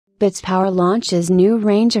Bitspower launches new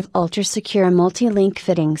range of ultra-secure multi-link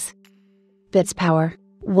fittings. Bitspower,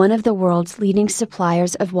 one of the world's leading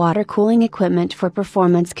suppliers of water cooling equipment for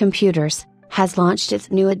performance computers, has launched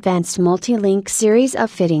its new advanced multi-link series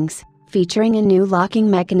of fittings, featuring a new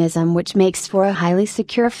locking mechanism which makes for a highly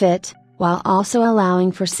secure fit, while also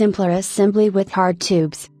allowing for simpler assembly with hard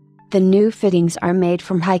tubes. The new fittings are made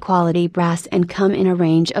from high-quality brass and come in a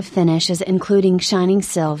range of finishes including shining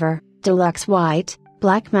silver, deluxe white,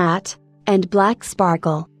 black matte, and black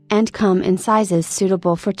sparkle, and come in sizes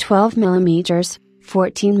suitable for 12 mm,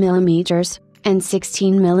 14 mm, and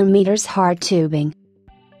 16 mm hard tubing.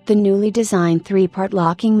 The newly designed 3-part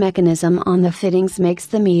locking mechanism on the fittings makes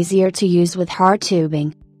them easier to use with hard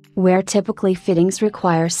tubing. Where typically fittings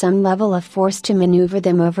require some level of force to maneuver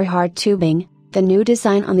them over hard tubing, the new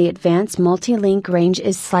design on the advanced multi-link range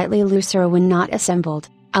is slightly looser when not assembled,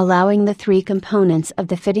 allowing the 3 components of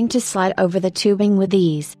the fitting to slide over the tubing with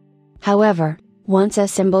ease. However, once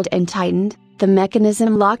assembled and tightened, the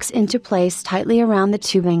mechanism locks into place tightly around the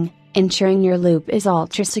tubing, ensuring your loop is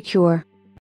ultra secure.